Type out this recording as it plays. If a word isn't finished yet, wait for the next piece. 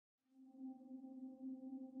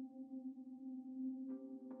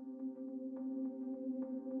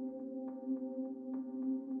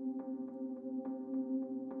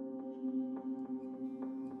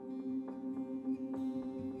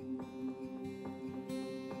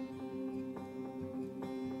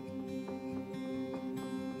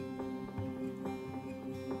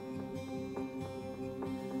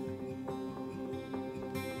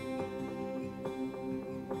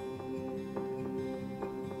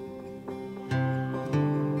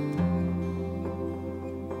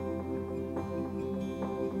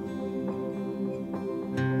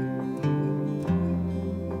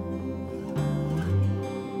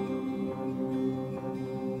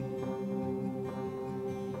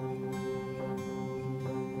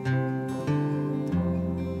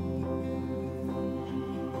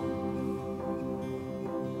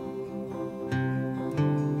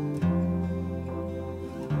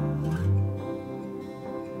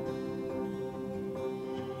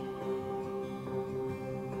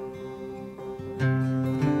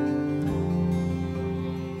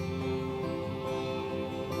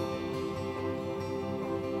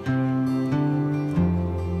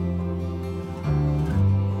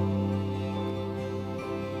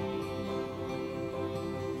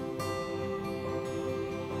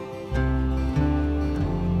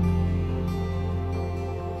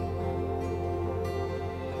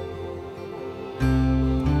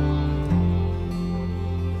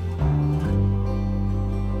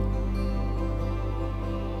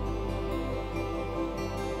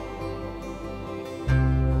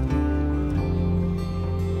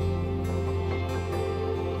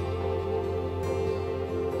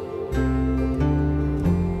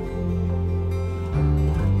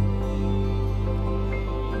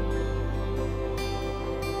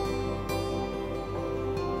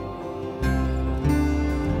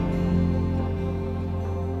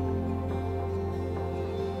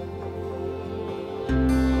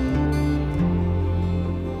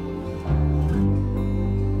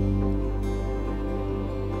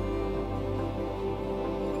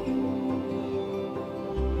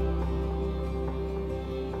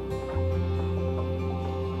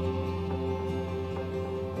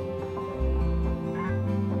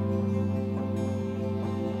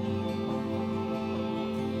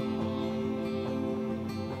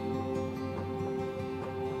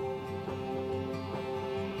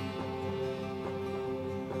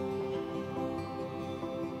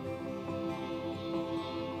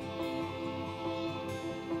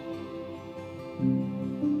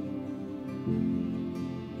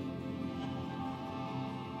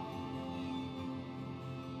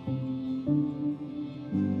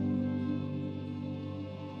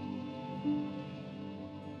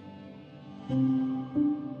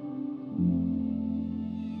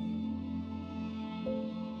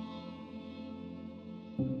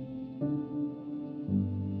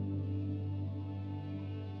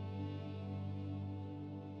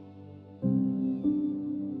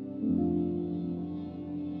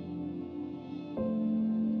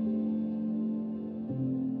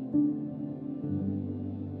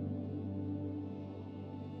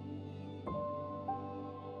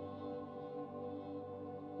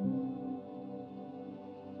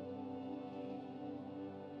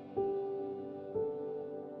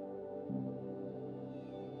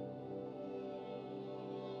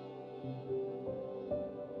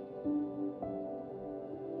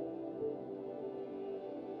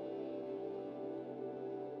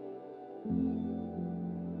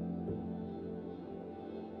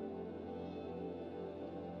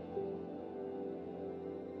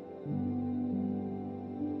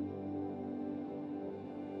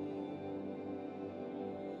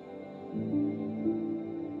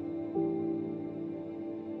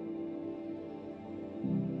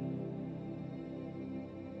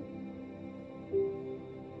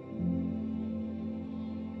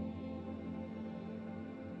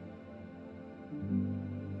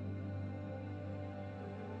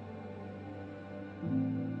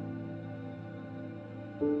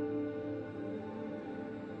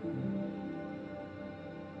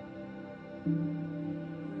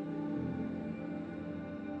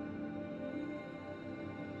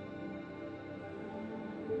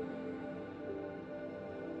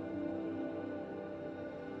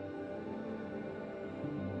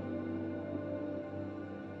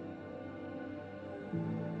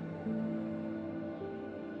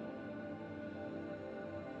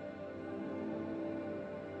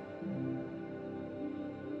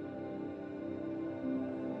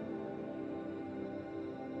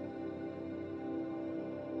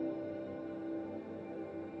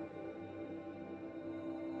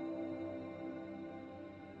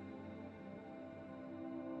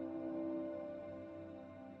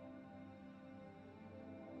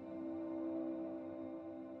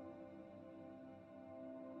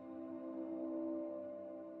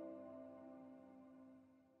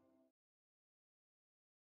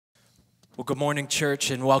Well, good morning, church,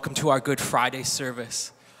 and welcome to our Good Friday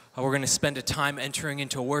service. We're going to spend a time entering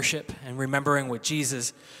into worship and remembering what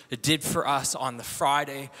Jesus did for us on the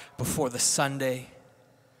Friday before the Sunday,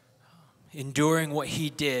 enduring what he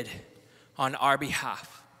did on our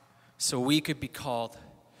behalf so we could be called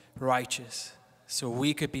righteous, so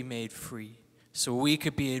we could be made free, so we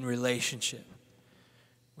could be in relationship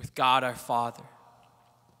with God our Father.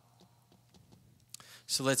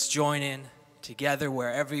 So let's join in together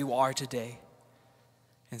wherever you are today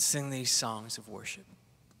and sing these songs of worship.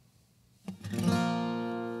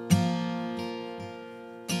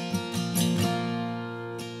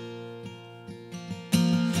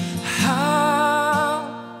 How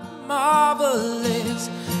marvelous,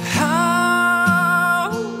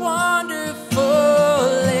 how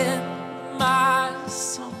wonderful in my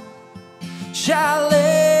song shall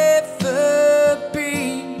ever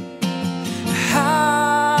be.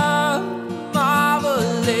 How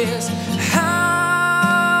marvelous,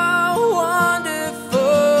 how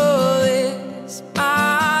wonderful is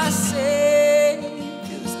my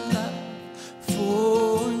Savior's love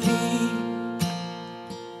for me.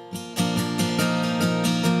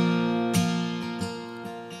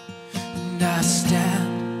 And I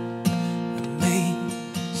stand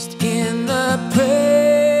amazed in the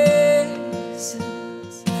presence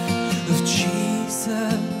of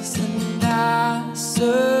Jesus and I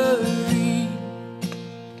serene.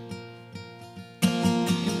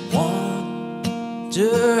 And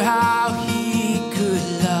wonder how he could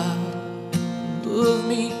love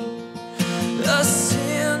me, a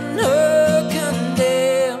sinner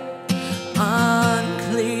condemned,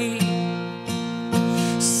 unclean,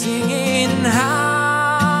 singing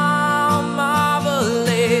how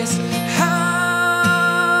marvelous,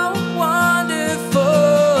 how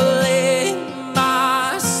wonderful in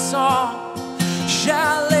my song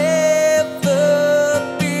shall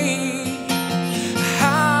ever be.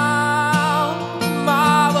 How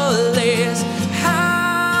marvelous,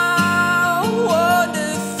 how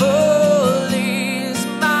wonderful is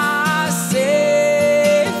my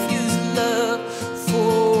Savior's love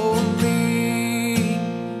for me.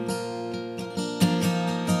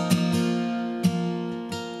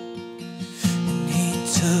 And he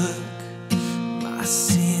took my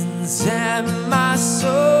sins and my sorrows,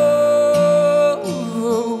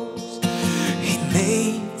 he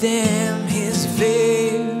made them his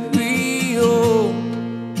very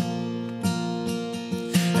own,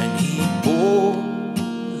 and he bore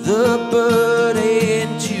the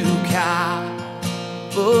burden to Calvary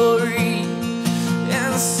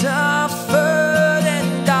and suffered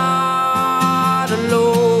and died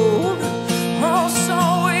alone. Oh,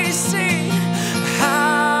 so we sing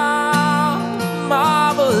how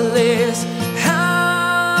marvelous,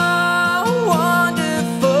 how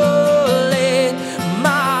wonderful in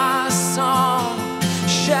my song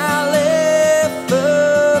shall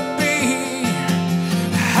ever be.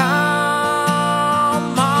 How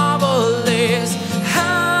marvelous,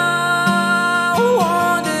 how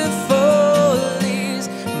wonderful is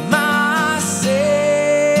my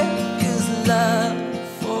Savior's love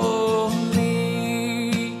for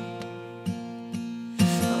me.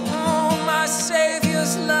 Oh, my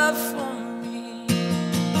Savior's love for me.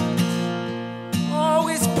 Oh,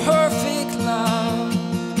 his perfect love.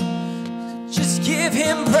 Just give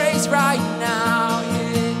him praise right now,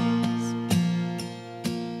 yes.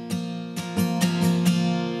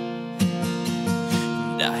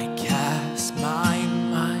 And I cast my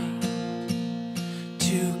mind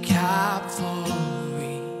to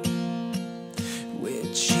Calvary, where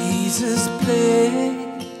Jesus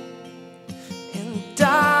bled and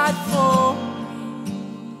died for me.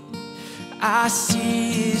 I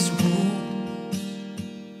see his wounds,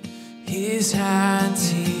 his hands,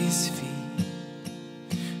 his feet,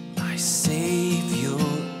 my Savior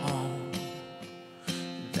on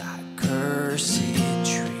that cursed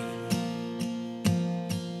tree.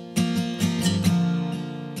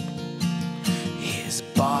 His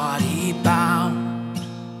body bound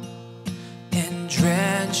and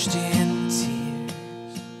drenched in tears,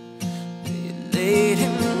 they laid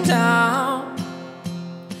him down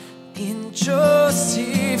in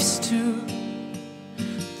Joseph's tomb,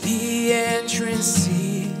 the entrance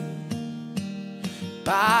sealed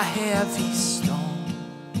by heavy stone.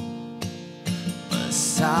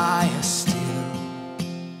 Messiah still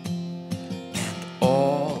and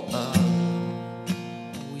all alone.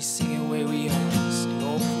 We sing it where we are. Sing,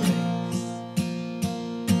 oh praise.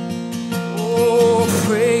 Oh,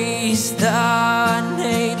 praise the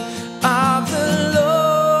name of the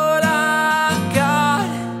Lord our God.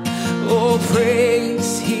 Oh,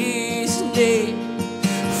 praise his name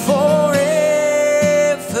forevermore.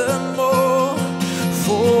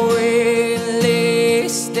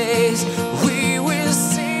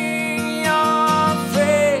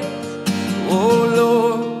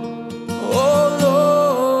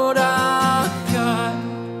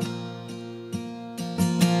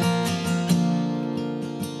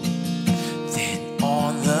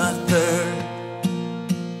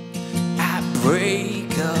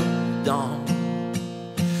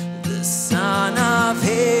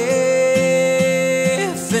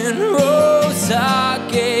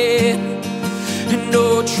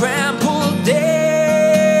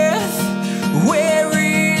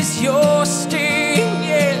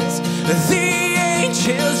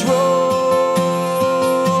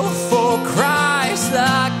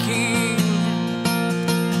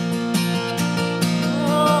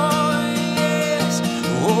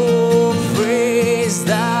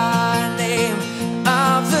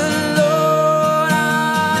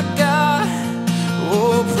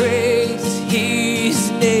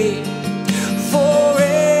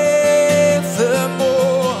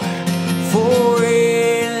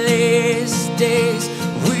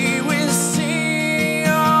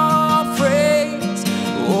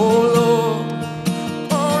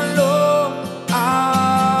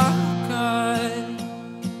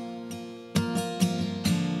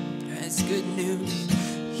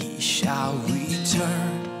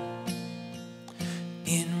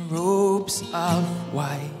 coals of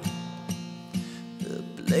white. The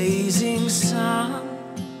blazing sun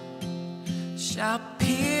shall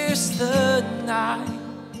pierce the night,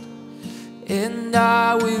 and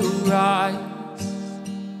I will rise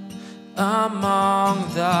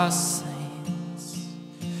among the saints,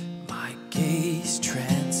 my gaze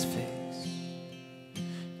transfixed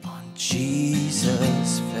on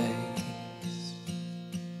Jesus' face.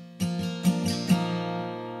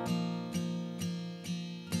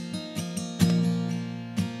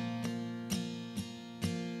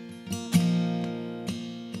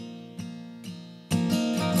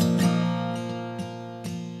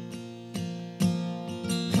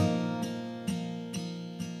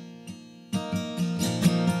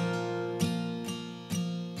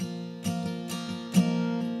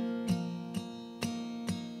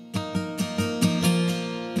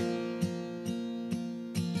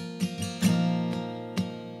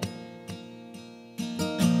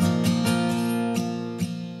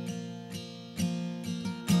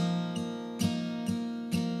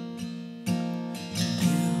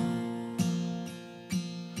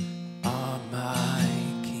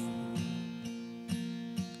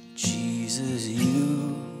 Jesus,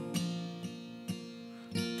 you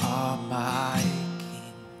are my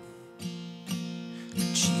King.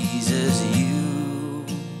 Jesus, you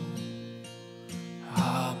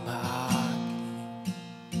are my King.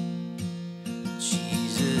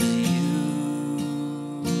 Jesus, you are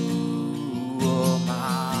my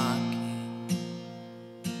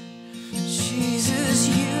King. Jesus,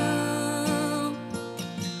 you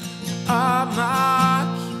are my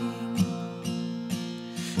King.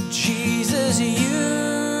 Jesus,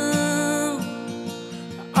 you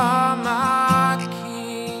are my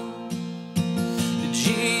King.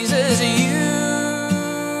 Jesus,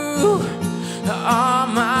 you are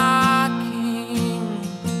my King.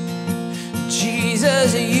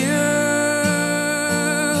 Jesus, you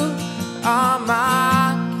are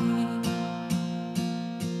my King.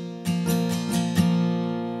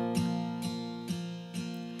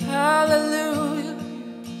 Hallelujah.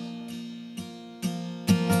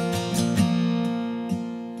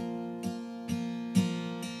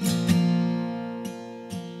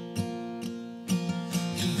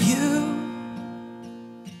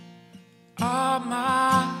 Are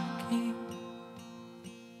my King.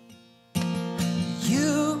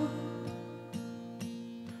 You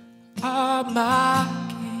are my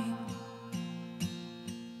King.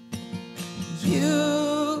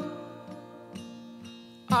 You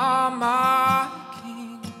are my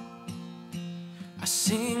King. I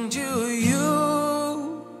sing to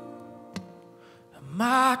you,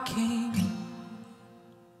 my King.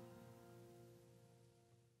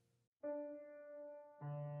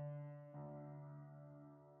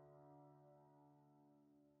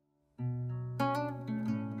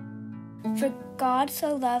 For God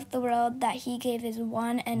so loved the world that he gave his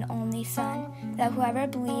one and only Son, that whoever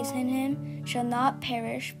believes in him shall not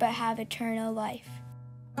perish but have eternal life.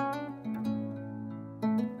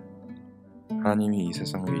 하나님이 이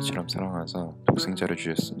세상을 이처럼 사랑하사 독생자를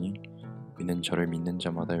주셨으니 이는 저를 믿는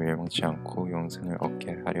자마다 멸망치 않고 영생을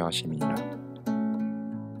얻게 하려 하심이니라.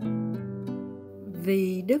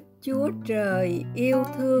 Vì Đức Chúa Trời yêu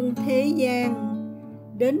thương thế gian,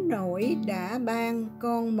 đến nỗi đã ban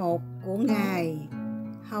con một của Ngài,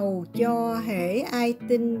 hầu cho hễ ai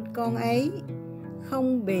tin con ấy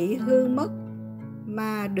không bị hư mất,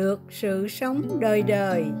 mà được sự sống đời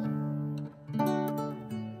đời.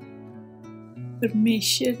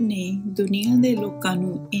 ਪਰਮੇਸ਼ਰ ਨੇ ਦੁਨੀਆ ਦੇ ਲੋਕਾਂ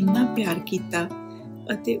ਨੂੰ ਇੰਨਾ ਪਿਆਰ ਕੀਤਾ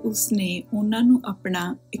ਅਤੇ ਉਸਨੇ ਉਹਨਾਂ ਨੂੰ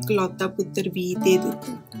ਆਪਣਾ ਇਕਲੌਤਾ ਪੁੱਤਰ ਵੀ ਦੇ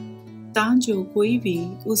ਦਿੱਤਾ ਤਾਂ ਜੋ ਕੋਈ ਵੀ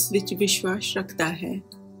ਉਸ ਵਿੱਚ ਵਿਸ਼ਵਾਸ ਰੱਖਦਾ ਹੈ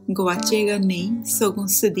ਗਵਾਚੇਗਾ ਨਹੀਂ ਸਗੋਂ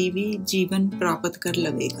ਸਦੀਵੀ ਜੀਵਨ ਪ੍ਰਾਪਤ ਕਰ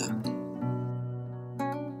ਲਵੇਗਾ।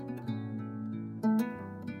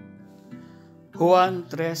 Juan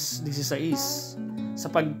 3:16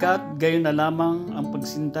 Sapagkat gayon na lamang ang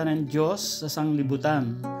pagsinta ng Diyos sa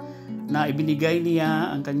sanglibutan na ibinigay niya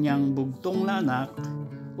ang kanyang bugtong na anak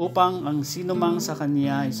upang ang sinumang sa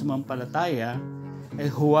kanya ay sumampalataya ay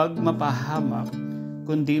huwag mapahamak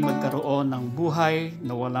kundi magkaroon ng buhay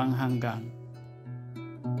na walang hanggan.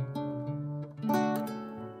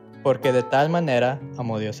 Porque de tal manera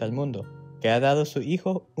amó Dios al mundo, que ha dado su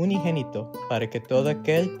Hijo unigénito, para que todo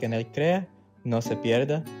aquel que en él crea no se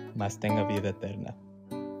pierda, mas tenga vida eterna.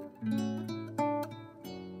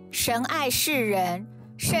 神爱世人，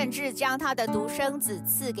甚至将他的独生子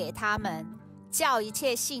赐给他们，叫一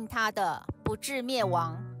切信他的不至灭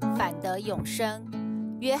亡，反得永生。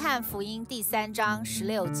约翰福音第3章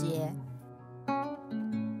16节。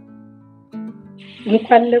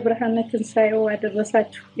 እንኳን ለብርሃነ ትንሣኤው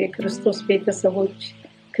አደረሳችሁ የክርስቶስ ቤተሰቦች።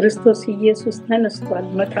 ክርስቶስ ኢየሱስ ተነስቷል።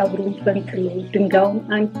 መቃብሩን ፈንቅሎ ድንጋዩን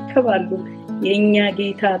አንከባሎ የእኛ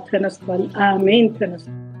ጌታ ተነስቷል። አሜን።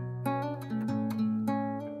 ተነስቷል።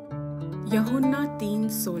 यूहन्ना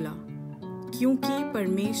 3:16 क्योंकि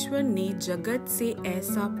परमेश्वर ने जगत से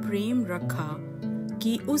ऐसा प्रेम रखा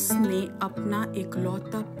कि उसने अपना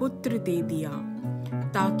इकलौता पुत्र दे दिया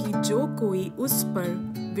ताकि जो कोई उस पर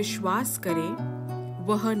विश्वास करे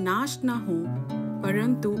वह नाश न हो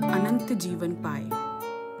परंतु अनंत जीवन पाए।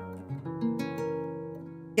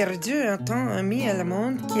 Car Dieu a tant aimé le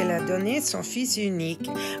monde qu'il a donné son Fils unique,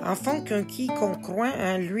 afin qu'un quiconque croit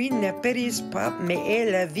en lui ne périsse pas, mais ait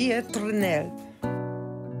la vie éternelle.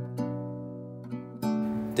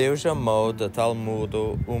 Deus amou de tal modo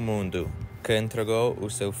o mundo, que entregou o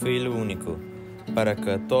seu Filho único, para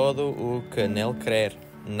que todo o que nele crer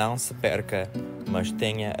não se perca, mas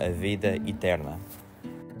tenha a vida eterna.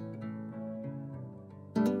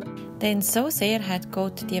 Denn so sehr hat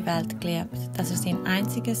Gott die Welt geliebt, dass seinen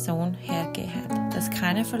einzigen Sohn hergegeben hat, dass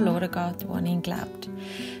keiner verloren geht, der an ihn glaubt,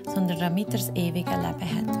 sondern damit das ewige Leben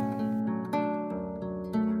hat.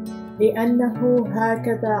 لأنه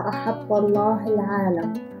هكذا أحب الله العالم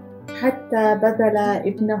حتى بذل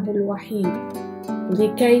ابنه الوحيد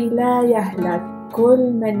لكي لا يهلك كل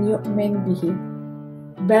من يؤمن به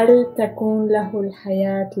بل تكون له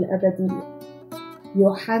الحياة الأبدية.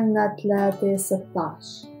 يوحنا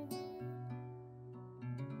 3:16.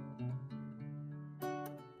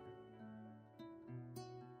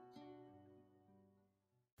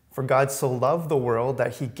 For God so loved the world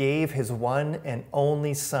that he gave his one and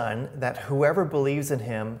only Son, that whoever believes in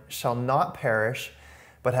him shall not perish,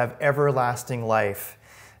 but have everlasting life.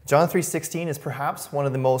 John 3:16 is perhaps one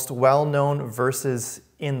of the most well-known verses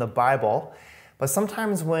in the Bible, but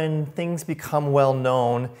sometimes when things become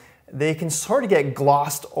well-known, they can sort of get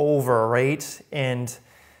glossed over, right? And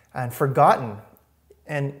forgotten.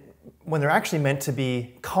 And when they're actually meant to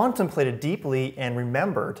be contemplated deeply and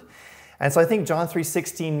remembered. And so I think John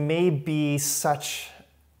 3:16 may be such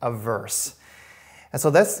a verse. And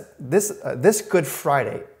so this Good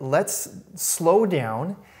Friday, let's slow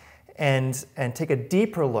down and take a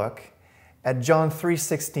deeper look at John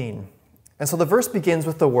 3:16. And so the verse begins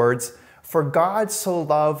with the words, "For God so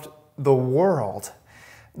loved the world."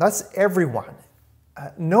 That's everyone.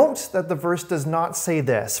 Note that the verse does not say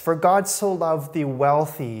this, "For God so loved the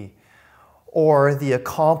wealthy, or the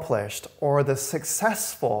accomplished, or the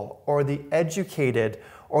successful, or the educated,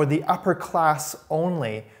 or the upper class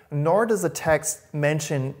only," nor does the text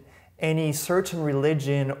mention any certain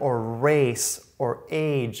religion or race or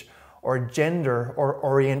age or gender or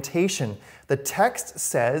orientation. The text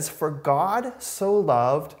says, "For God so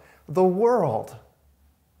loved the world."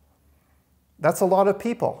 That's a lot of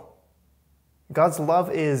people. God's love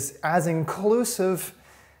is as inclusive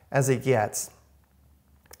as it gets.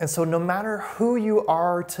 And so no matter who you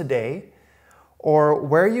are today, or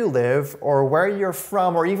where you live, or where you're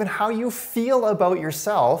from, or even how you feel about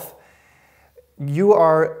yourself, you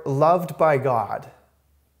are loved by God.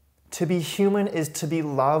 To be human is to be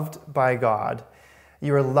loved by God.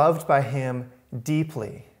 You are loved by him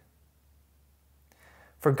deeply.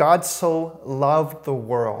 For God so loved the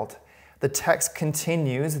world. The text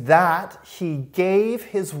continues that he gave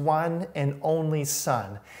his one and only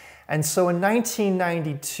Son. And so in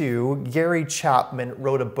 1992, Gary Chapman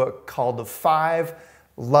wrote a book called The 5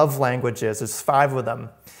 Love Languages. There's 5 of them.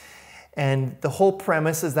 And the whole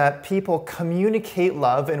premise is that people communicate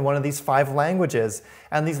love in one of these 5 languages.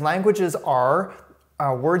 And these languages are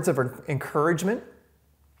words of encouragement,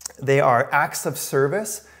 they are acts of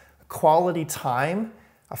service, quality time,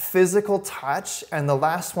 a physical touch, and the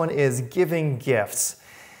last one is giving gifts.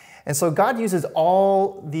 And so God uses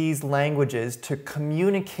all these languages to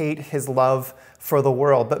communicate his love for the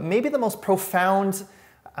world. But maybe the most profound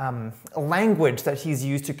language that he's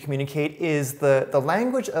used to communicate is the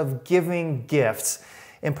language of giving gifts.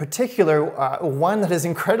 In particular, one that is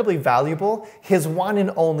incredibly valuable, his one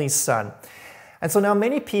and only Son. And so now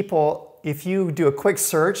many people, if you do a quick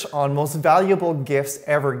search on most valuable gifts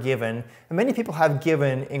ever given, many people have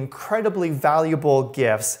given incredibly valuable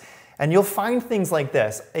gifts. And you'll find things like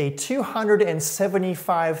this: a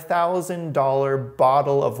 $275,000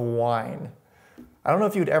 bottle of wine. I don't know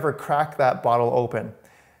if you'd ever crack that bottle open.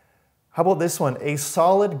 How about this one? A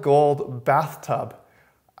solid gold bathtub.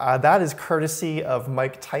 That is courtesy of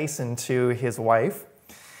Mike Tyson to his wife.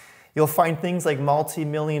 You'll find things like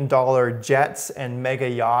multi-million-dollar jets and mega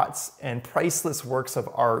yachts and priceless works of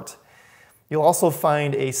art. You'll also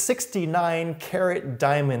find a 69-carat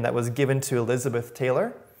diamond that was given to Elizabeth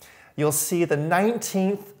Taylor. You'll see the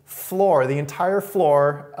 19th floor, the entire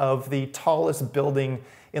floor of the tallest building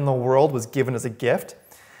in the world was given as a gift.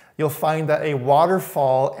 You'll find that a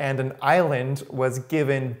waterfall and an island was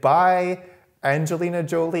given by Angelina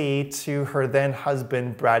Jolie to her then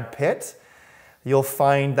husband Brad Pitt. You'll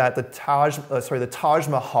find that the Taj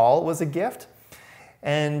Mahal was a gift.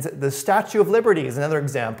 And the Statue of Liberty is another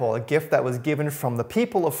example, a gift that was given from the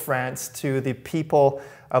people of France to the people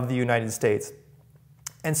of the United States.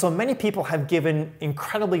 And so many people have given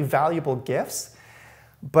incredibly valuable gifts,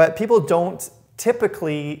 but people don't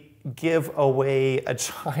typically give away a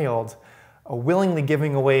child, willingly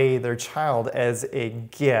giving away their child as a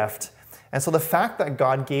gift. And so the fact that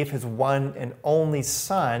God gave his one and only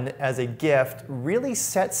son as a gift really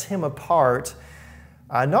sets him apart,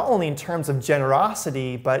 not only in terms of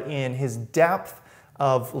generosity, but in his depth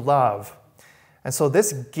of love. And so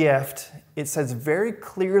this gift, it says very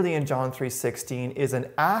clearly in John 3:16, is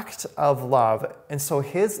an act of love. And so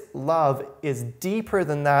his love is deeper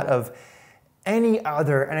than that of any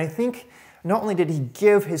other. And I think not only did he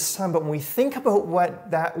give his son, but when we think about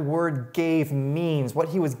what that word gave means, what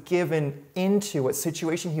he was given into, what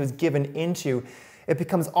situation he was given into, it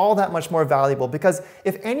becomes all that much more valuable. Because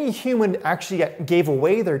if any human actually gave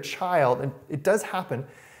away their child, and it does happen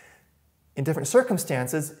in different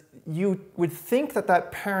circumstances, you would think that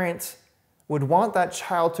that parent would want that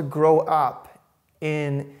child to grow up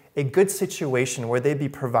in a good situation where they'd be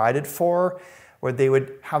provided for, where they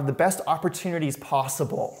would have the best opportunities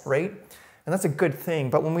possible, right? And that's a good thing.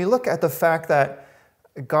 But when we look at the fact that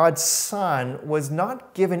God's son was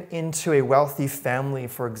not given into a wealthy family,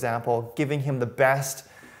 for example, giving him the best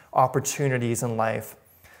opportunities in life,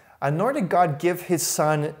 nor did God give his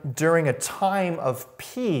son during a time of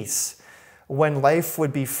peace when life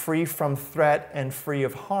would be free from threat and free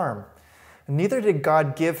of harm. Neither did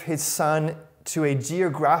God give his son to a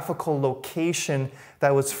geographical location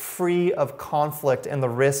that was free of conflict and the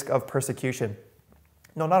risk of persecution.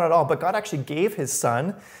 No, not at all. But God actually gave his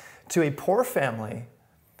son to a poor family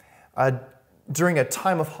during a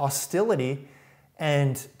time of hostility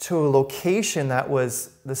and to a location that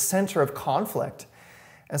was the center of conflict.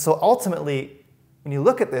 And so ultimately, when you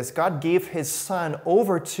look at this, God gave his son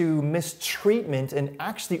over to mistreatment and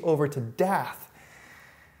actually over to death.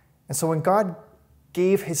 And so when God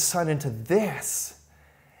gave his son into this,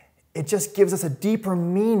 it just gives us a deeper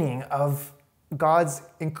meaning of God's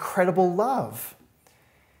incredible love.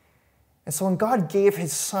 And so when God gave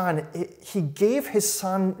his son, he gave his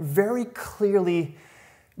son very clearly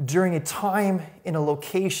during a time, in a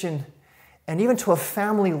location, and even to a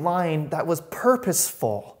family line that was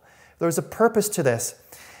purposeful. There was a purpose to this.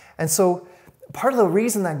 And so part of the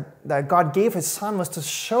reason that God gave his son was to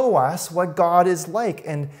show us what God is like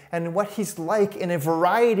and what he's like in a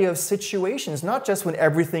variety of situations, not just when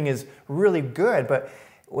everything is really good, but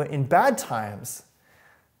in bad times.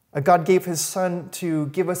 God gave his son to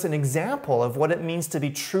give us an example of what it means to be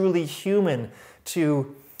truly human,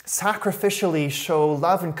 to sacrificially show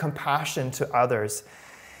love and compassion to others.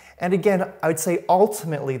 And again, I would say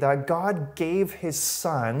ultimately that God gave his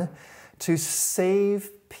son to save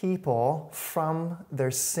people from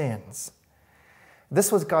their sins.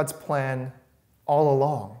 This was God's plan all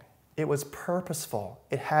along. It was purposeful.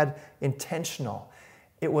 It had intentional.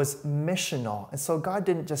 It was missional. And so God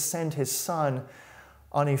didn't just send his son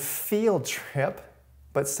on a field trip,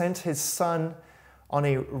 but sent his son on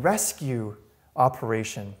a rescue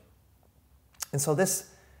operation. And so this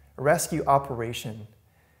rescue operation,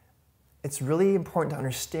 it's really important to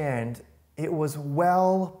understand it was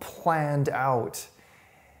well planned out.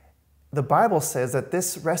 The Bible says that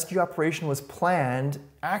this rescue operation was planned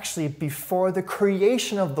actually before the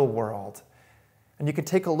creation of the world. And you can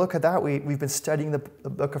take a look at that. We've been studying the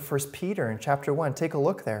book of 1 Peter in chapter 1. Take a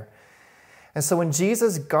look there. And so when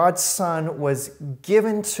Jesus, God's son, was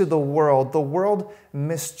given to the world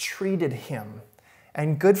mistreated him.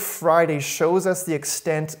 And Good Friday shows us the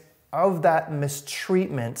extent of that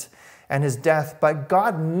mistreatment and his death. But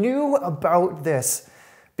God knew about this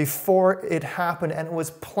before it happened, and it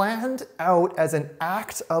was planned out as an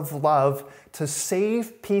act of love to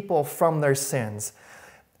save people from their sins.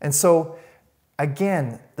 And so,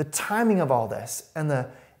 again, the timing of all this and the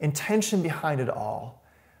intention behind it all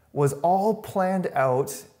was all planned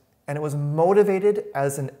out, and it was motivated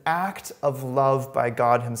as an act of love by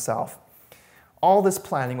God himself. All this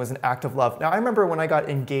planning was an act of love. Now, I remember when I got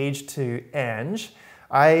engaged to Ange,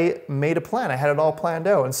 I made a plan. I had it all planned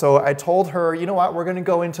out. And so I told her, you know what, we're going to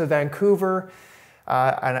go into Vancouver.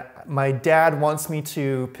 And my dad wants me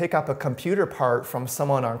to pick up a computer part from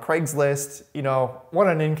someone on Craigslist. You know, what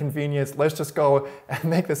an inconvenience. Let's just go and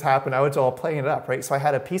make this happen. I was all playing it up, right? So I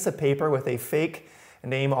had a piece of paper with a fake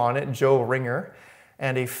name on it, Joe Ringer,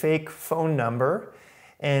 and a fake phone number.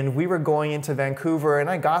 And we were going into Vancouver, and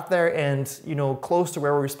I got there and, close to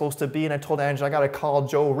where we were supposed to be. And I told Angela, I got to call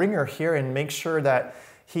Joe Ringer here and make sure that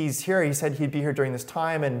he's here. He said he'd be here during this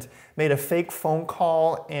time, and made a fake phone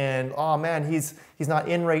call. And, oh man, he's not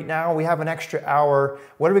in right now. We have an extra hour.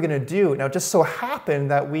 What are we going to do? Now, it just so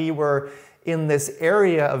happened that we were in this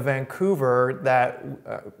area of Vancouver that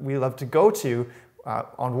we love to go to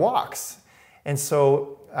on walks. And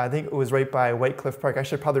so I think it was right by White Cliff Park. I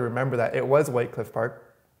should probably remember that. It was White Cliff Park.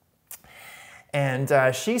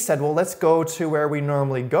 And she said, well, let's go to where we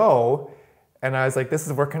normally go. And I was like, this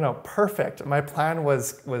is working out perfect. My plan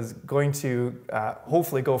was going to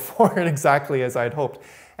hopefully go forward exactly as I'd hoped.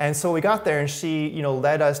 And so we got there, and she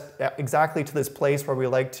led us exactly to this place where we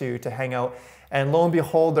like to hang out. And lo and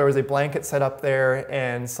behold, there was a blanket set up there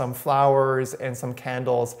and some flowers and some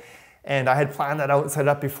candles. And I had planned that out and set it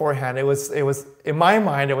up beforehand. It was in my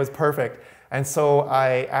mind, it was perfect. And so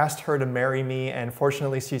I asked her to marry me, and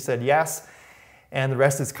fortunately she said yes. And the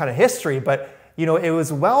rest is kind of history, but it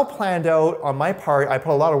was well planned out on my part. I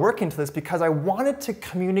put a lot of work into this because I wanted to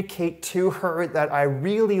communicate to her that I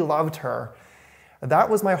really loved her. That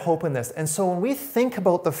was my hope in this. And so when we think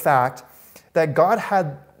about the fact that God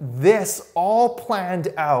had this all planned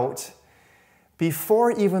out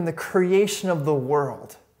before even the creation of the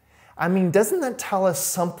world, I mean, doesn't that tell us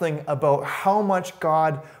something about how much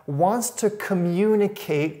God wants to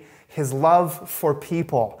communicate his love for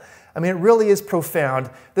people? I mean, it really is profound.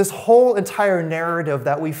 This whole entire narrative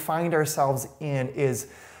that we find ourselves in is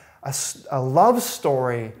a love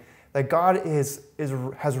story that God has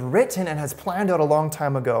written and has planned out a long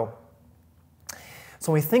time ago.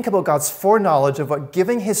 So when we think about God's foreknowledge of what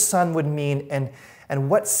giving his son would mean and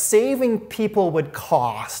what saving people would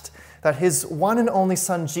cost, that his one and only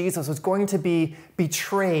son, Jesus, was going to be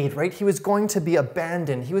betrayed, right? He was going to be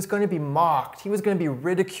abandoned. He was going to be mocked. He was going to be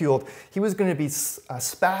ridiculed. He was going to be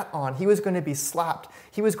spat on. He was going to be slapped.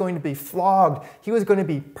 He was going to be flogged. He was going to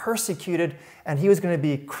be persecuted, and he was going to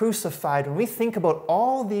be crucified. When we think about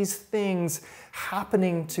all these things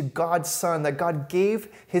happening to God's son, that God gave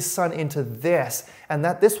his son into this, and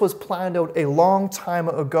that this was planned out a long time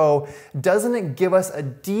ago, doesn't it give us a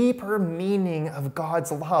deeper meaning of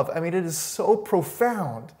God's love? I mean, it is so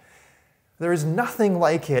profound. There is nothing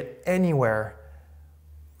like it anywhere.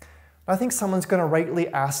 I think someone's going to rightly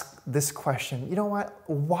ask this question. You know what?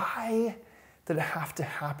 Why did it have to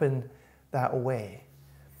happen that way?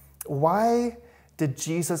 Why did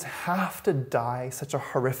Jesus have to die such a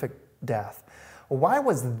horrific death? Why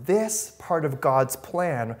was this part of God's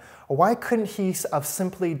plan? Why couldn't he have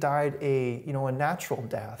simply died a natural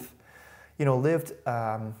death? Lived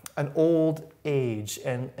an old age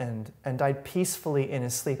and died peacefully in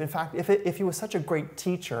his sleep. In fact, if he was such a great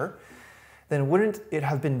teacher, then wouldn't it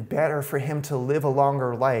have been better for him to live a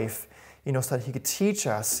longer life, so that he could teach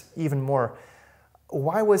us even more?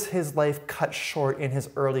 Why was his life cut short in his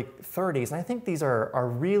early 30s? And I think these are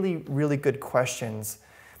really, really good questions.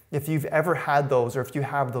 If you've ever had those, or if you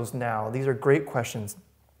have those now, these are great questions.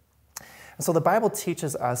 And so the Bible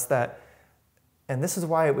teaches us that, and this is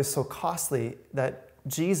why it was so costly, that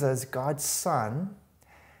Jesus, God's Son,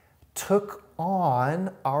 took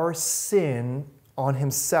on our sin on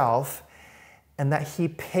himself, and that he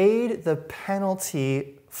paid the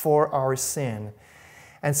penalty for our sin.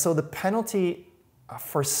 And so the penalty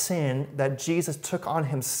for sin that Jesus took on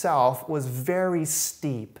himself was very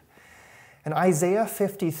steep. And Isaiah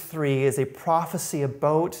 53 is a prophecy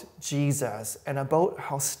about Jesus and about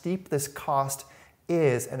how steep this cost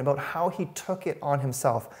is and about how he took it on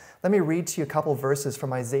himself. Let me read to you a couple verses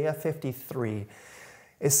from Isaiah 53.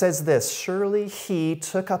 It says this, "Surely he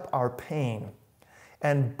took up our pain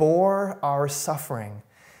and bore our suffering,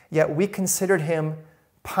 yet we considered him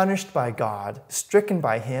punished by God, stricken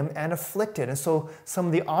by him, and afflicted." And so some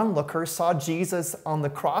of the onlookers saw Jesus on the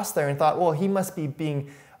cross there and thought, well, he must be being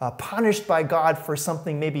punished by God for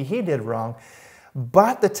something maybe he did wrong.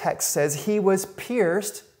 But the text says he was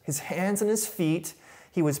pierced, his hands and his feet,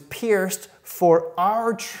 he was pierced for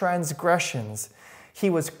our transgressions. He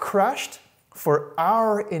was crushed for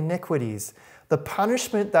our iniquities. The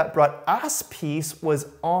punishment that brought us peace was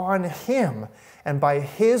on him, and by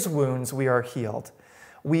his wounds we are healed.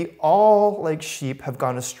 We all, like sheep, have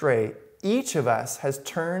gone astray. Each of us has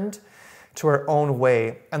turned to our own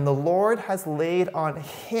way, and the Lord has laid on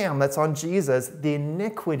him, that's on Jesus, the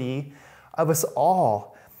iniquity of us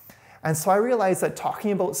all. And so I realize that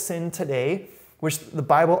talking about sin today, which the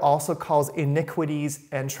Bible also calls iniquities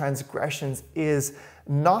and transgressions, is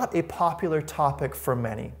not a popular topic for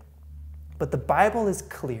many. But the Bible is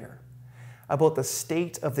clear about the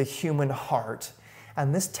state of the human heart.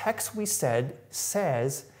 And this text we said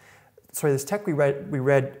says this text we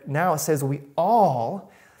read now says we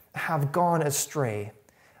all have gone astray.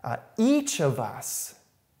 Each of us,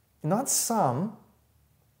 not some,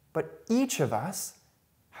 but each of us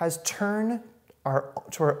has turned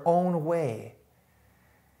to our own way.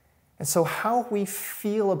 And so how we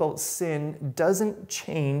feel about sin doesn't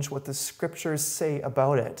change what the scriptures say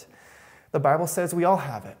about it. The Bible says we all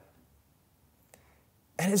have it.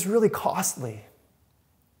 And it's really costly.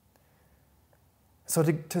 So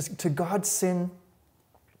to God, sin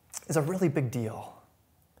is a really big deal.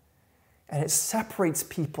 And it separates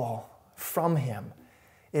people from Him.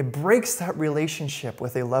 It breaks that relationship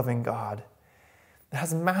with a loving God. It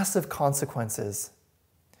has massive consequences.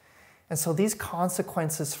 And so these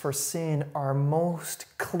consequences for sin are most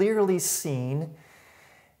clearly seen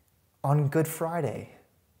on Good Friday,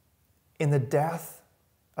 in the death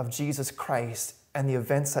of Jesus Christ and the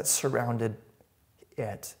events that surrounded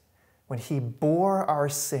it, when He bore our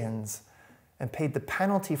sins and paid the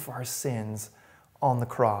penalty for our sins on the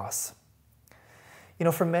cross. You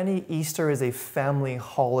know, for many, Easter is a family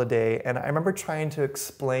holiday, and I remember trying to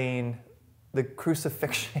explain the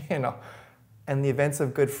crucifixion and the events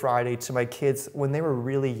of Good Friday to my kids when they were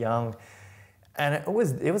really young. And it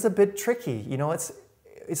was a bit tricky. You know,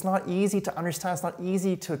 it's not easy to understand. It's not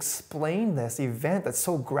easy to explain this event that's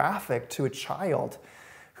so graphic to a child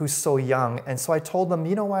who's so young. And so I told them,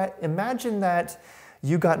 you know what, imagine that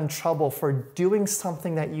you got in trouble for doing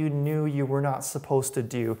something that you knew you were not supposed to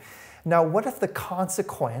do. Now, what if the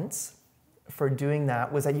consequence for doing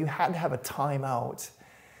that was that you had to have a timeout?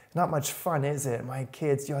 Not much fun, is it? My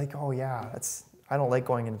kids, you're like, oh yeah, I don't like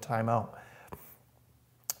going into timeout.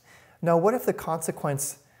 Now, what if the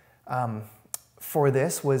consequence for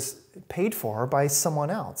this was paid for by someone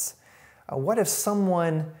else? What if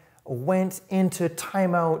someone went into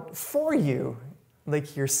timeout for you,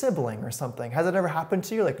 like your sibling or something? Has it ever happened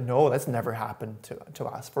to you? Like, no, that's never happened to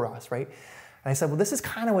us, for us, right? And I said, well, this is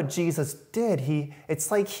kind of what Jesus did.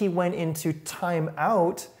 It's like He went into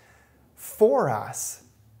timeout for us.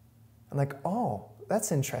 I'm like, oh,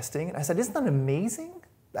 that's interesting. And I said, isn't that amazing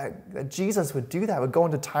that Jesus would do that, would go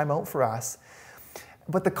into timeout for us?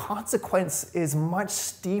 But the consequence is much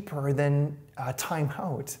steeper than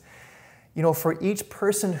timeout. You know, for each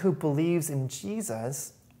person who believes in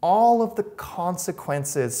Jesus, all of the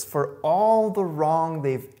consequences for all the wrong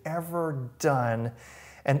they've ever done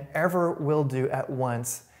and ever will do at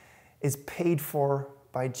once is paid for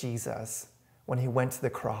by Jesus when He went to the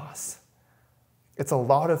cross. It's a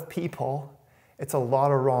lot of people, it's a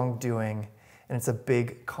lot of wrongdoing, and it's a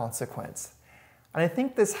big consequence. And I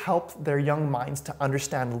think this helped their young minds to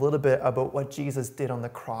understand a little bit about what Jesus did on the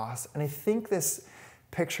cross. And I think this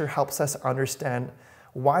picture helps us understand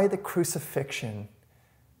why the crucifixion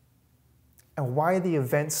and why the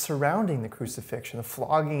events surrounding the crucifixion, the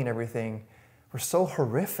flogging and everything, were so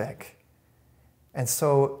horrific and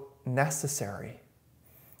so necessary.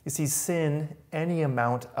 You see, sin, any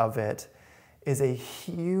amount of it, is a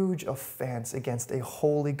huge offense against a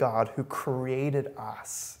holy God who created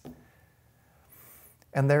us.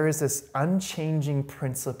 And there is this unchanging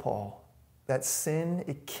principle that sin,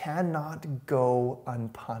 it cannot go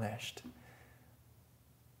unpunished.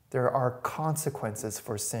 There are consequences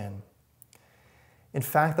for sin. In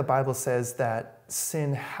fact, the Bible says that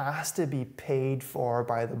sin has to be paid for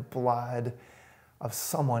by the blood of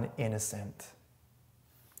someone innocent.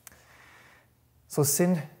 So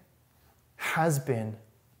sin has been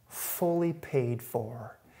fully paid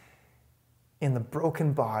for in the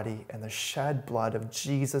broken body and the shed blood of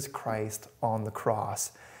Jesus Christ on the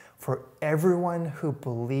cross for everyone who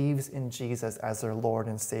believes in Jesus as their Lord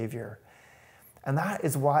and Savior. And that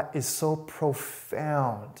is what is so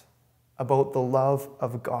profound about the love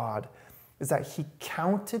of God, is that He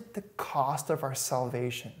counted the cost of our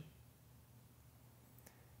salvation.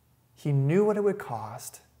 He knew what it would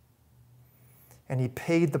cost, and He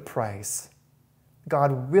paid the price.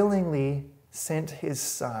 God willingly sent His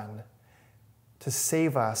Son to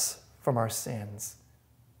save us from our sins.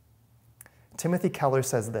 Timothy Keller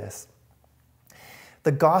says this: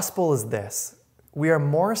 the gospel is this: we are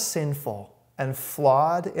more sinful and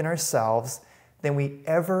flawed in ourselves than we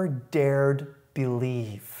ever dared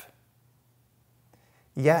believe.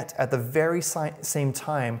 Yet, at the very same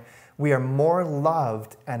time, we are more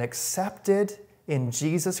loved and accepted in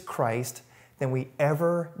Jesus Christ than we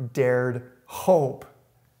ever dared hope.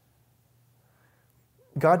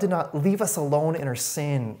 God did not leave us alone in our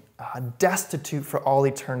sin, destitute for all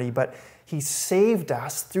eternity, but He saved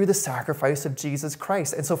us through the sacrifice of Jesus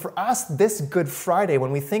Christ. And so for us, this Good Friday,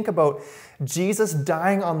 when we think about Jesus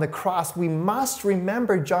dying on the cross, we must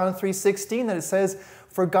remember John 3:16, that it says,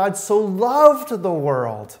 "For God so loved the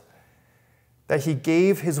world that he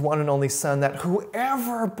gave his one and only Son, that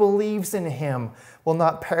whoever believes in him will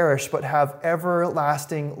not perish but have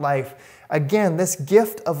everlasting life. Again, this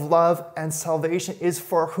gift of love and salvation is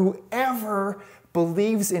for whoever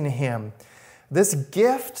believes in him. This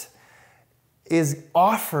gift is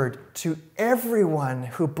offered to everyone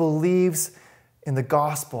who believes in the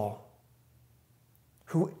gospel.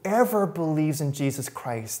 Whoever believes in Jesus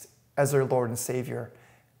Christ as their Lord and Savior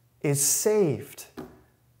is saved.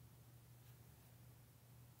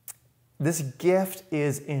 This gift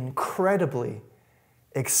is incredibly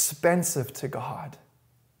expensive to God.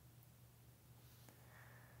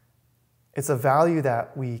 It's a value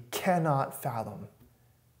that we cannot fathom,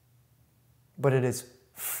 but it is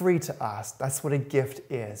free to us. That's what a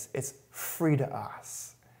gift is. It's free to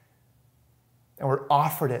us. And we're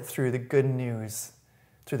offered it through the good news,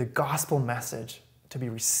 through the gospel message, to be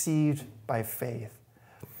received by faith.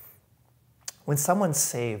 When someone's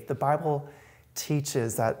saved, the Bible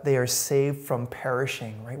teaches that they are saved from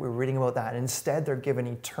perishing, right? We're reading about that. Instead, they're given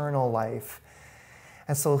eternal life.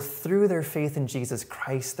 And so through their faith in Jesus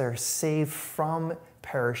Christ, they're saved from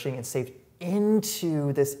perishing and saved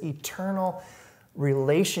into this eternal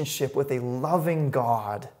relationship with a loving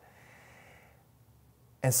God.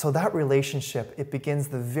 And so that relationship, it begins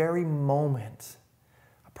the very moment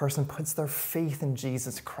a person puts their faith in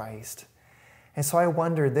Jesus Christ. And so I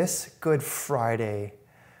wonder, this Good Friday,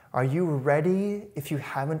 are you ready, if you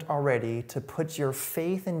haven't already, to put your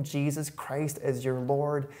faith in Jesus Christ as your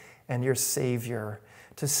Lord and your Savior,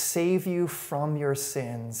 to save you from your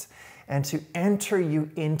sins and to enter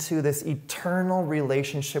you into this eternal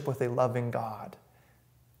relationship with a loving God?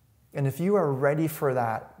 And if you are ready for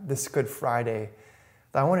that this Good Friday,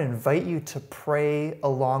 I want to invite you to pray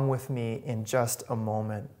along with me in just a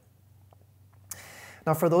moment.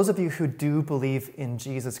 Now, for those of you who do believe in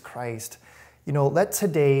Jesus Christ, let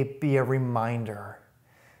today be a reminder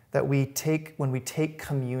that when we take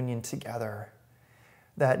communion together,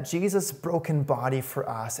 that Jesus' broken body for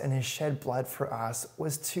us and his shed blood for us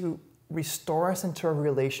was to restore us into a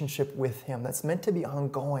relationship with him that's meant to be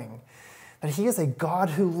ongoing. That he is a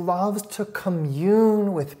God who loves to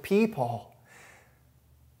commune with people.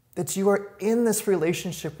 That you are in this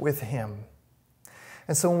relationship with him.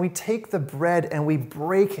 And so when we take the bread and we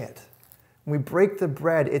break it, when we break the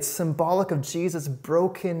bread, it's symbolic of Jesus'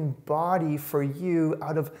 broken body for you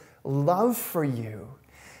out of love for you.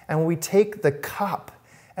 And when we take the cup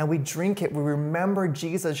and we drink it, we remember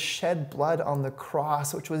Jesus shed blood on the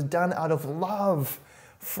cross, which was done out of love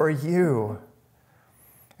for you.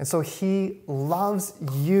 And so he loves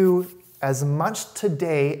you as much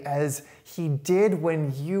today as he did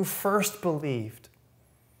when you first believed.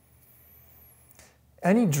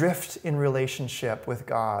 Any drift in relationship with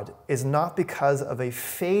God is not because of a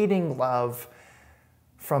fading love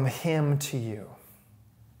from him to you.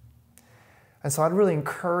 And so I'd really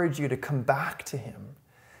encourage you to come back to him.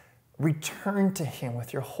 Return to him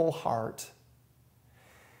with your whole heart.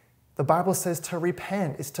 The Bible says to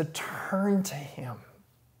repent is to turn to him.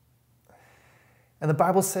 And the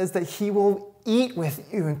Bible says that he will eat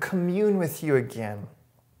with you and commune with you again.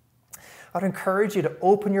 I'd encourage you to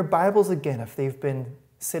open your Bibles again if they've been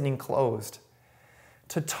sitting closed,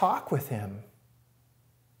 to talk with him.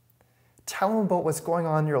 Tell him about what's going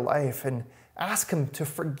on in your life and ask him to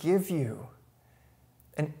forgive you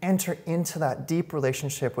and enter into that deep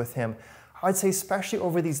relationship with him. I'd say especially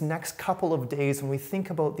over these next couple of days when we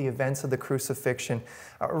think about the events of the crucifixion,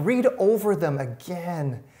 read over them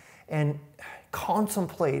again and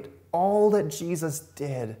contemplate all that Jesus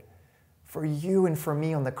did for you and for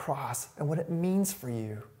me on the cross and what it means for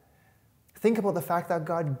you. Think about the fact that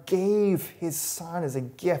God gave his Son as a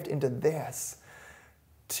gift into this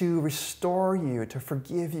to restore you, to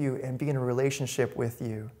forgive you, and be in a relationship with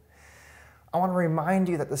you. I want to remind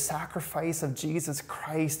you that the sacrifice of Jesus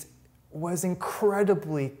Christ was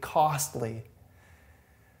incredibly costly,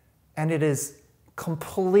 and it is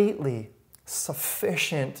completely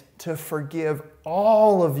sufficient to forgive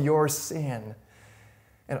all of your sin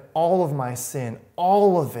and all of my sin,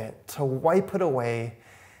 all of it, to wipe it away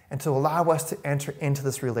and to allow us to enter into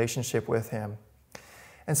this relationship with him.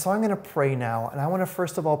 And so I'm going to pray now, and I want to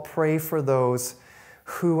first of all pray for those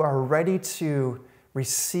who are ready to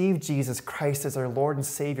receive Jesus Christ as our Lord and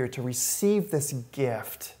Savior, to receive this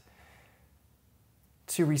gift,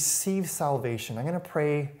 to receive salvation. I'm going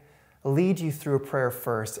to lead you through a prayer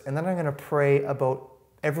first, and then I'm going to pray about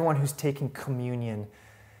everyone who's taking communion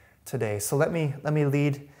today. So let me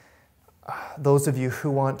lead those of you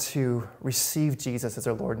who want to receive Jesus as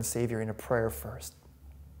our Lord and Savior in a prayer first.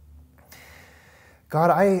 God,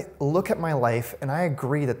 I look at my life and I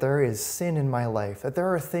agree that there is sin in my life, that there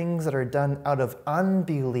are things that are done out of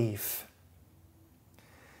unbelief.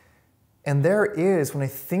 And there is, when I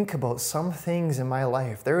think about some things in my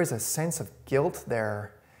life, there is a sense of guilt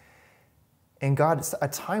there. And God,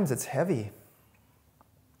 at times it's heavy.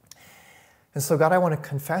 And so God, I want to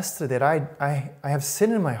confess today that I have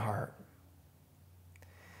sin in my heart.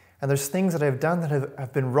 And there's things that I've done that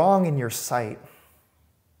have been wrong in your sight.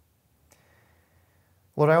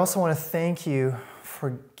 Lord, I also want to thank you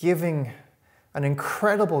for giving an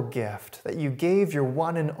incredible gift that you gave your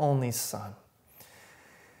one and only Son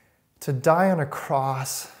to die on a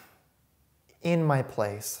cross in my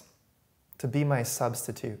place, to be my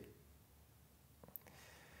substitute.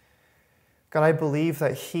 God, I believe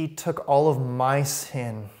that he took all of my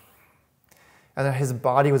sin and that his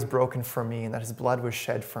body was broken for me and that his blood was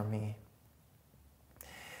shed for me.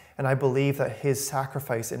 And I believe that his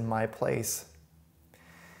sacrifice in my place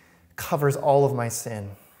covers all of my sin.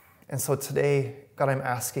 And so today, God, I'm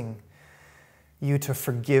asking you to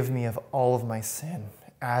forgive me of all of my sin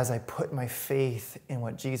as I put my faith in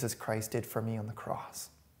what Jesus Christ did for me on the cross.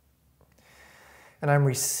 And I'm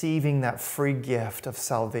receiving that free gift of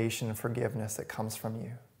salvation and forgiveness that comes from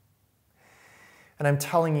you. And I'm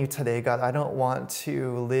telling you today, God, I don't want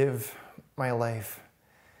to live my life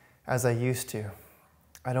as I used to.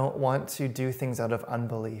 I don't want to do things out of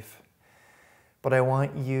unbelief. But I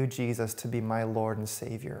want you, Jesus, to be my Lord and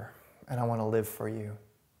Savior. And I want to live for you.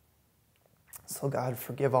 So God,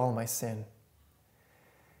 forgive all my sin.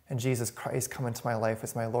 And Jesus Christ, come into my life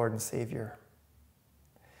as my Lord and Savior.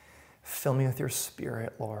 Fill me with your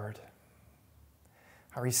Spirit, Lord.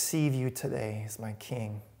 I receive you today as my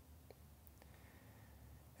King.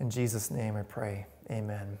 In Jesus' name I pray,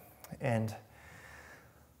 amen. And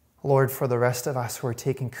Lord, for the rest of us who are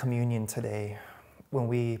taking communion today, when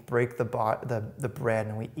we break the bread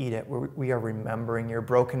and we eat it, we are remembering your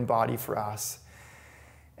broken body for us.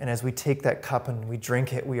 And as we take that cup and we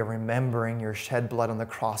drink it, we are remembering your shed blood on the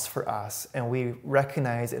cross for us. And we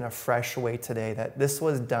recognize in a fresh way today that this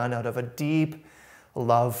was done out of a deep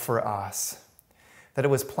love for us, that it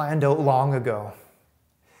was planned out long ago.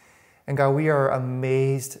 And God, we are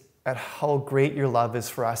amazed at how great your love is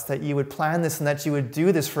for us, that you would plan this and that you would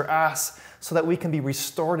do this for us so that we can be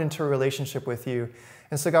restored into a relationship with you.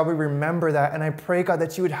 And so God, we remember that. And I pray, God,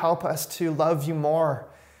 that you would help us to love you more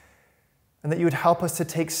and that you would help us to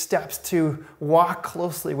take steps to walk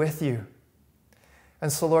closely with you.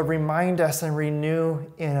 And so, Lord, remind us and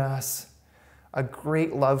renew in us a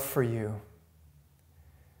great love for you.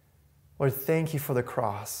 Lord, thank you for the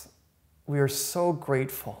cross. We are so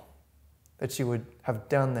grateful that you would have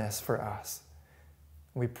done this for us.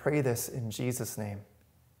 We pray this in Jesus' name.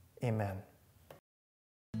 Amen.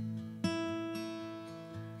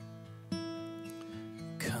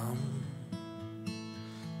 Come,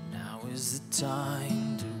 now is the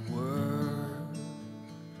time to worship.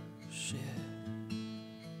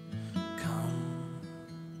 Come,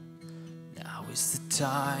 now is the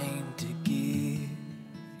time to give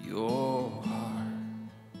your heart.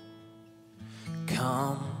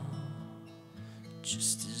 Come,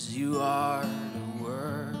 just as you are to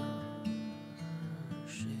worship.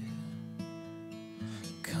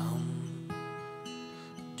 Come,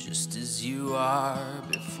 just as you are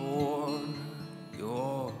before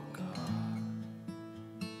your God.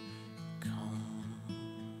 Come.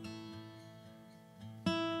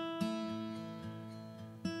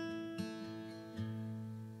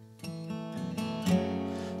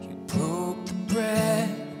 You broke the bread,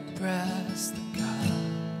 pressed the cup.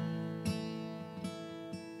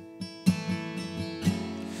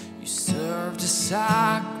 You served a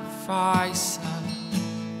sacrifice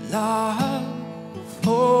of love.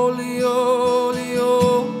 Holy, holy,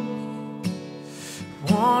 holy,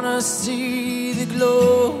 wanna see the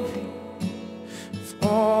glory of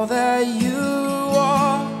all that you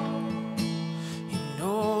are and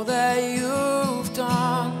all that you've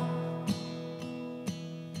done.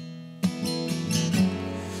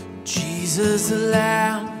 Jesus, the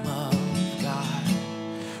Lamb of God,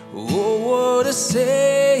 oh, what a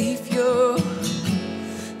Savior.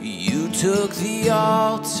 You took the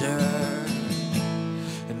altar,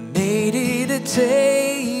 made it a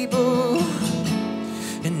table,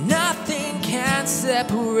 and nothing can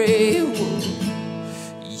separate what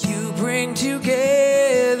you bring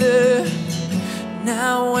together.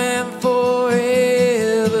 Now and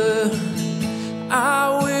forever,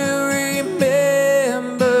 I will remember.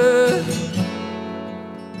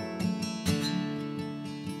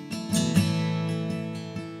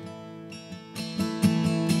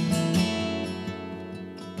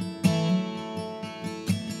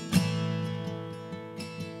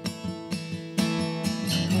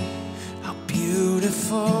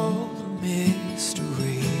 wonderful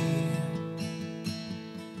mystery.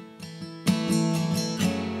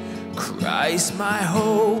 Christ, my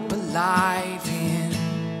hope, alive in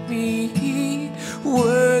me.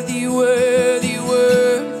 Worthy, worthy,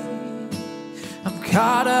 worthy. I'm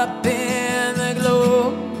caught up in the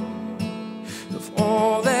glory of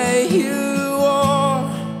all that you are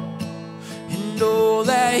and all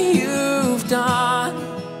that you've done.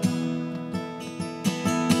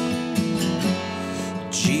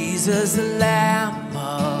 Jesus, the Lamb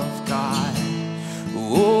of God,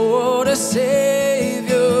 oh, what a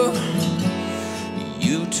Savior.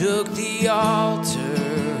 You took the altar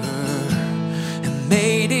and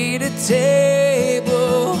made it a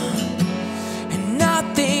table, and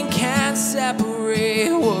nothing can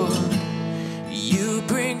separate what you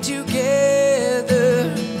bring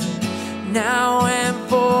together now and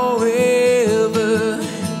forever.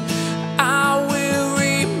 I will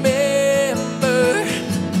remember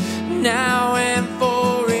now and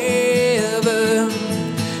forever.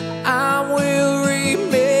 I will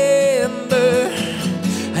remember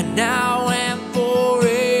now and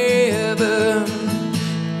forever.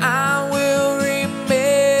 I will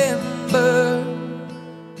remember.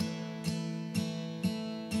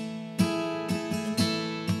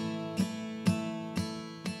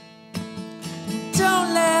 Don't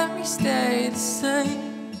let me stay the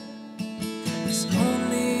same, 'cause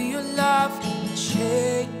only your love can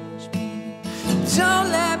change me. Don't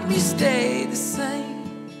let me stay the same,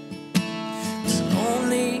 'cause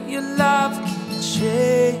only your love can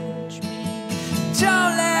change me.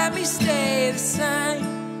 Don't let me stay the same,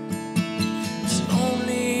 'cause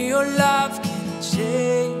only your love can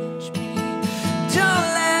change me. Don't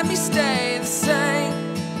let me stay the same,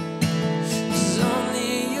 'cause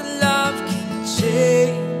only your love can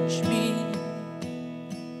change me.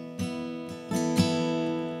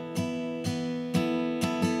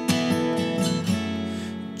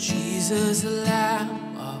 Jesus, the Lamb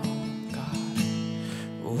of God,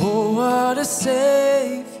 oh, what a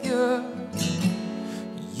Savior.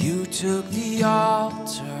 You took the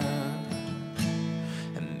altar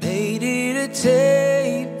and made it a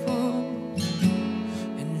table,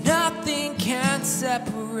 and nothing can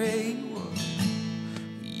separate what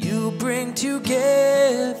you bring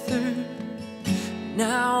together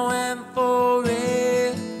now and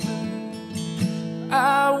forever.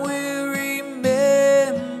 I will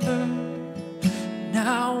remember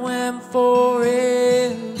now and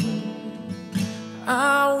forever.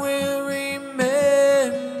 I will remember.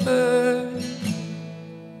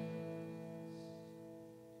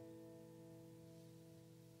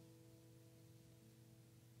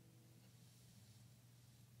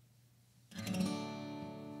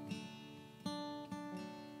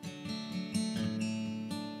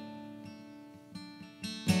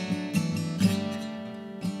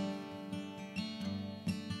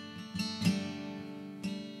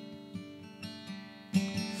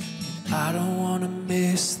 I don't want to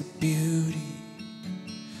miss the beauty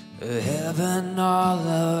of heaven all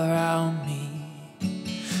around me,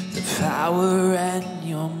 the power and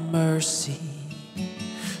your mercy,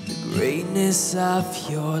 the greatness of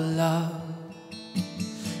your love.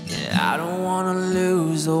 And I don't want to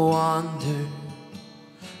lose the wonder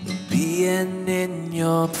of being in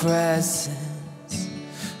your presence,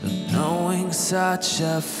 of knowing such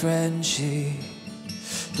a friendship,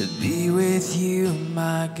 to be with you,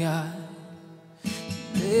 my God.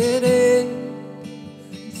 Let everything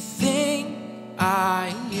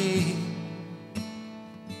I am,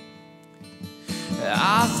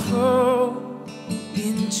 I throw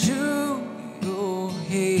into your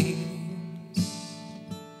hands,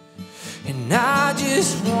 and I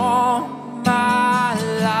just want my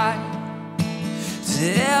life to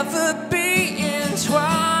ever be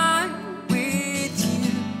entwined with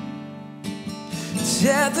you,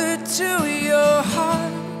 tethered to your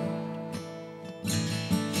heart.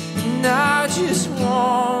 And I just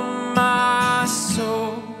want my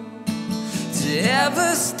soul to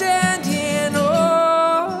ever stand in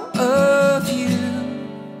awe of you,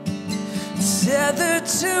 tethered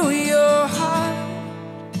to your heart.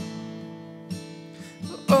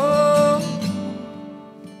 Oh,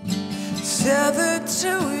 tethered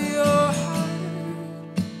to your heart.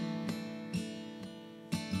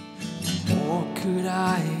 What could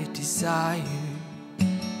I desire?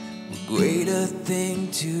 Greater thing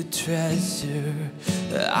to treasure.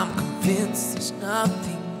 I'm convinced there's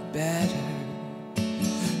nothing better,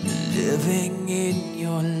 living in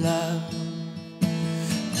your love,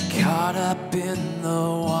 caught up in the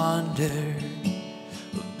wonder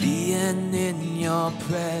of being in your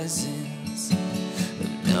presence, of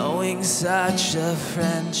knowing such a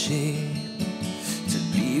friendship, to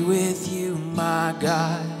be with you, my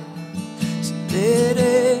God. So let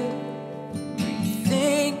everything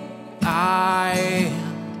I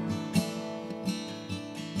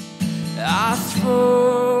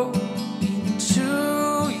throw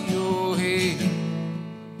into your hands.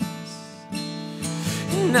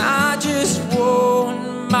 And I just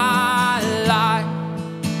want my life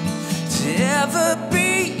to ever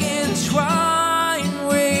be entwined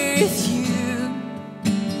with you,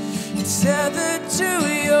 tethered to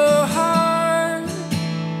your heart.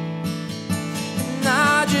 And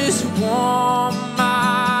I just want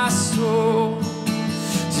my soul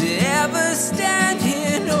to ever stand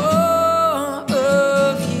in awe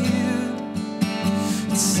of you,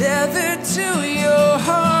 tethered to your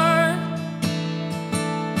heart.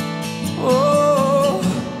 Oh,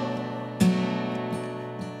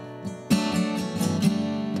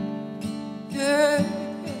 yeah.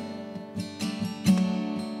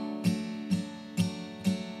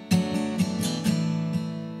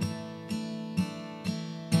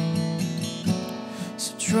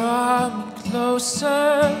 So draw me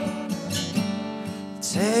closer,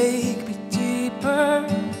 take me deeper.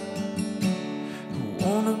 I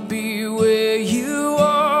wanna be where you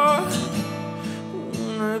are, I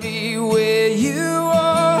wanna be where you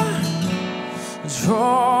are.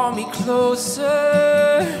 Draw me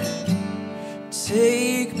closer,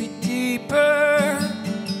 take me deeper.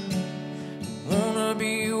 I wanna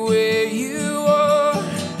be where you are, I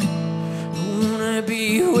wanna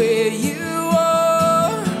be where you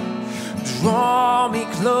are. Draw me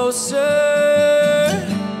closer,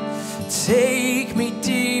 take me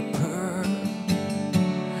deeper.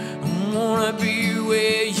 I wanna be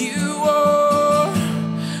where you are,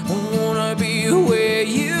 I wanna be where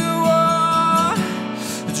you are.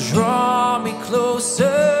 Draw me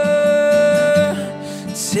closer,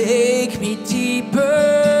 take me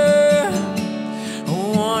deeper. I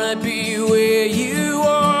wanna be where you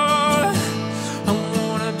are, I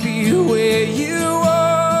wanna be where you are.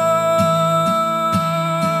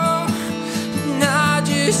 And I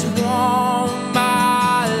just want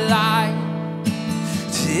my life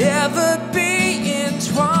to ever be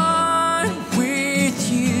entwined with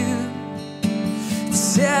you,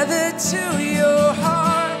 tethered to your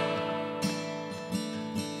heart.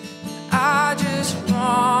 I just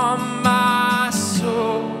want my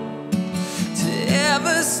soul to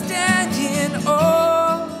ever stand in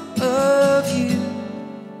awe of you,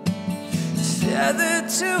 tethered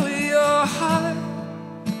to your heart.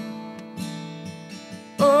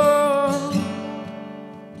 Oh,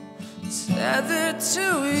 tethered to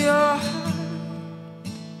your heart.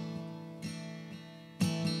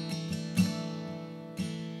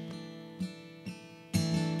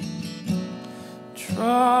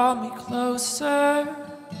 Draw me closer,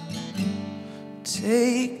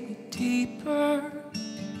 take me deeper.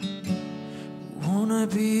 Wanna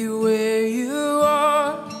be where you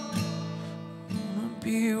are, wanna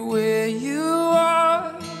be where you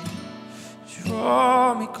are.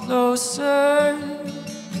 Draw me closer,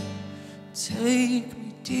 take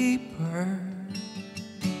me deeper.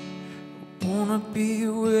 Wanna be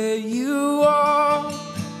where you are,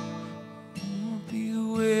 wanna be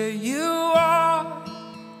where you are.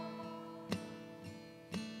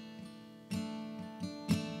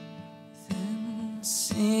 Then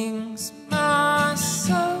sings my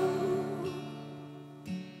soul,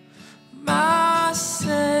 my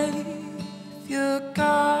Savior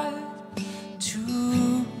God,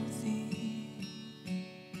 to thee.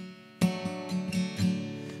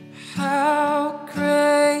 How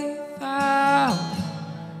great thou art,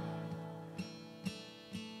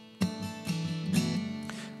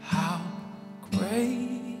 how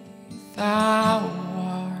great thou